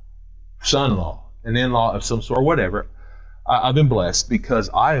 sister-in-law, son-in-law, an in-law of some sort, whatever. I've been blessed because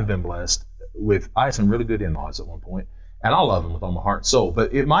I have been blessed with, I had some really good in-laws at one point, and I love them with all my heart and soul.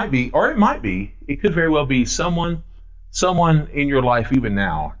 But it might be, it could very well be someone in your life even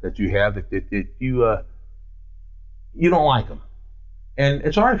now that you have that you don't like them. And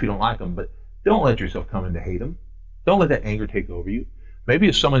it's all right if you don't like them, but don't let yourself come in to hate them. Don't let that anger take over you. Maybe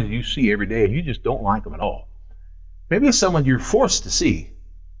it's someone that you see every day and you just don't like them at all. Maybe it's someone you're forced to see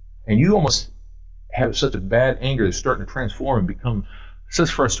and you almost have such a bad anger that's starting to transform and become such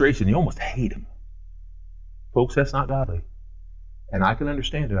frustration, you almost hate them. Folks, that's not godly. And I can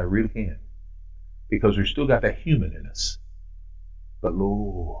understand it, I really can. Because we've still got that human in us. But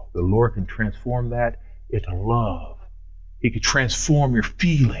Lord, the Lord can transform that into love. He can transform your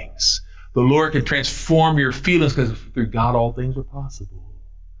feelings. The Lord can transform your feelings because through God all things are possible.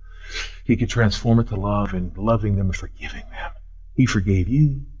 He can transform it to love and loving them and forgiving them. He forgave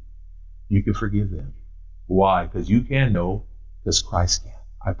you. You can forgive them. Why? Because you can know, because Christ can.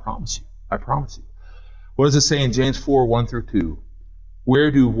 I promise you. I promise you. What does it say in James 4, 1 through 2? Where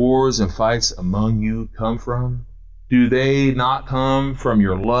do wars and fights among you come from? Do they not come from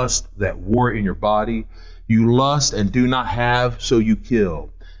your lust that war in your body? You lust and do not have, so you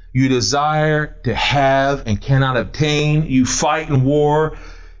kill. You desire to have and cannot obtain. You fight in war,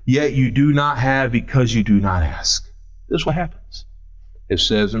 yet you do not have because you do not ask. This is what happens. It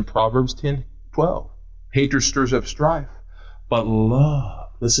says in Proverbs 10:12, hatred stirs up strife, but love,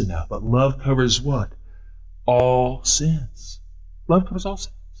 listen now, but love covers what? All sins. Love covers all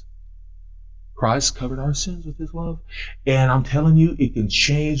sins. Christ covered our sins with his love. And I'm telling you, it can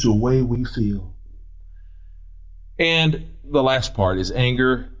change the way we feel. And the last part is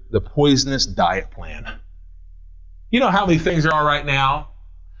anger, the poisonous diet plan. You know how many things there are right now?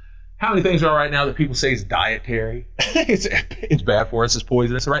 How many things there are right now that people say is dietary? It's bad for us. It's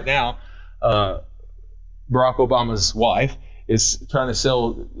poisonous. Right now, Barack Obama's wife is trying to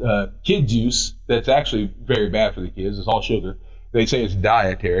sell kid juice that's actually very bad for the kids. It's all sugar. They say it's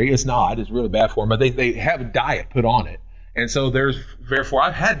dietary. It's not. It's really bad for them. But they have a diet put on it. And so therefore,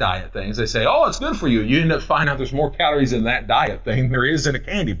 I've had diet things. They say, oh, it's good for you. You end up finding out there's more calories in that diet thing than there is in a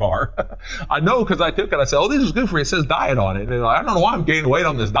candy bar. I know because I took it. I said, oh, this is good for you. It says diet on it. And they're like, I don't know why I'm gaining weight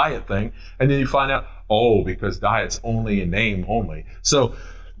on this diet thing. And then you find out, oh, because diet's only in name only. So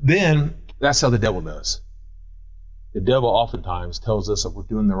then that's how the devil does. The devil oftentimes tells us that we're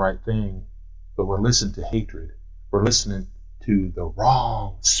doing the right thing, but we're listening to hatred. We're listening to the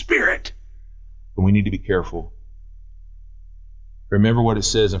wrong spirit. And we need to be careful. Remember what it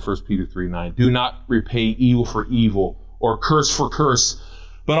says in 1 Peter 3:9. Do not repay evil for evil or curse for curse,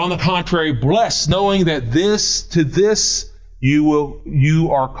 but on the contrary, bless, knowing that to this you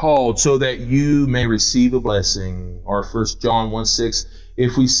are called, so that you may receive a blessing. Or 1 John 1:6.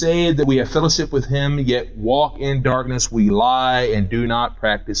 If we say that we have fellowship with him, yet walk in darkness, we lie and do not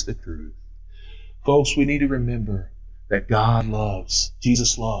practice the truth. Folks, we need to remember that God loves,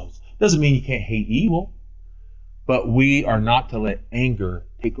 Jesus loves. Doesn't mean you can't hate evil. But we are not to let anger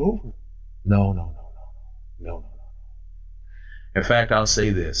take over. No. In fact, I'll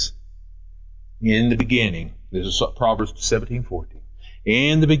say this. In the beginning, this is Proverbs 17:14.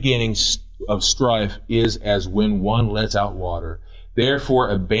 In the beginning of strife is as when one lets out water. Therefore,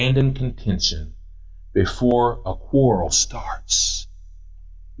 abandon contention before a quarrel starts.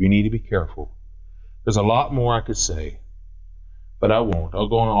 We need to be careful. There's a lot more I could say, but I won't.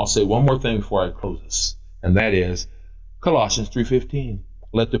 I'll say one more thing before I close this. And that is Colossians 3:15.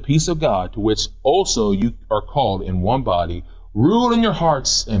 let the peace of God, to which also you are called in one body, rule in your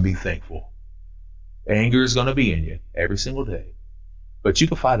hearts and be thankful. Anger is going to be in you every single day, but you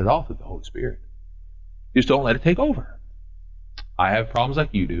can fight it off with the Holy Spirit. Just don't let it take over. I have problems like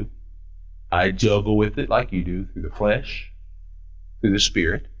you do. I juggle with it like you do, through the flesh, through the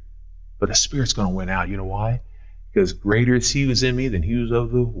Spirit. But the Spirit's going to win out. You know why? Because greater is he who is in me than he who is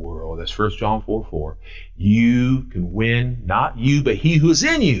of the world. That's 1 John 4:4. You can win, not you, but he who is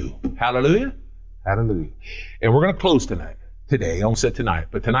in you. Hallelujah. Hallelujah. And we're going to close today. I almost said tonight,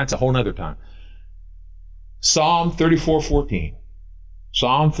 but tonight's a whole nother time. Psalm 34:14.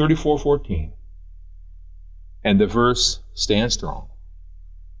 Psalm 34:14. And the verse stands strong.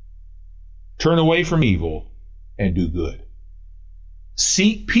 Turn away from evil and do good.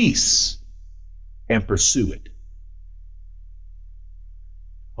 Seek peace and pursue it.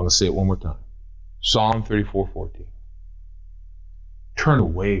 I'm going to say it one more time. Psalm 34:14. Turn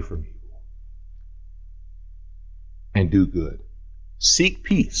away from evil and do good. Seek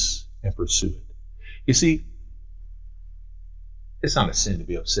peace and pursue it. You see, it's not a sin to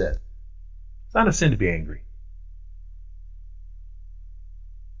be upset. It's not a sin to be angry.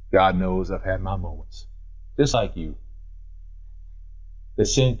 God knows I've had my moments, just like you. The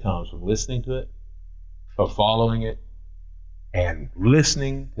sin comes from listening to it, from following it, and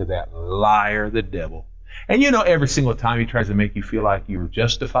listening to that liar, the devil. And you know, every single time he tries to make you feel like you're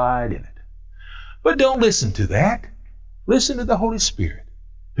justified in it. But don't listen to that. Listen to the Holy Spirit,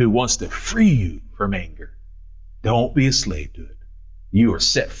 who wants to free you from anger. Don't be a slave to it. You are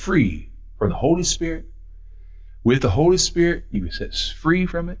set free from the Holy Spirit. With the Holy Spirit, you are set free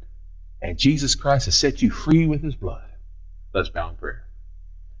from it. And Jesus Christ has set you free with his blood. Let's bow in prayer.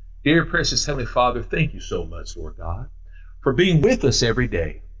 Dear precious Heavenly Father, thank you so much, Lord God, for being with us every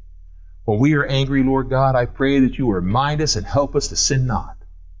day. When we are angry, Lord God, I pray that you will remind us and help us to sin not.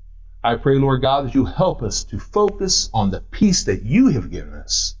 I pray, Lord God, that you help us to focus on the peace that you have given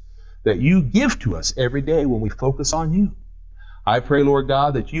us, that you give to us every day when we focus on you. I pray, Lord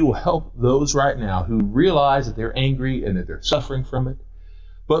God, that you will help those right now who realize that they're angry and that they're suffering from it.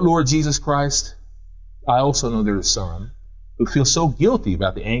 But Lord Jesus Christ, I also know there are some who feel so guilty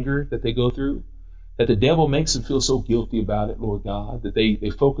about the anger that they go through, that the devil makes them feel so guilty about it, Lord God, that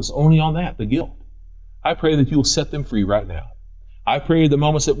they focus only on that, the guilt. I pray that you will set them free right now. I pray the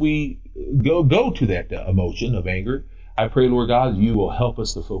moments that we go to that emotion of anger, I pray, Lord God, you will help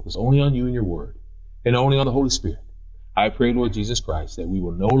us to focus only on you and your word, and only on the Holy Spirit. I pray, Lord Jesus Christ, that we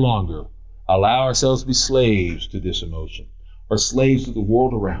will no longer allow ourselves to be slaves to this emotion or slaves to the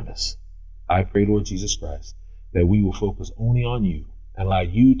world around us. I pray, Lord Jesus Christ, that we will focus only on you and allow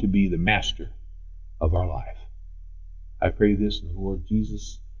you to be the master of our life. I pray this in the Lord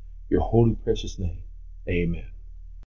Jesus, your holy, precious name. Amen.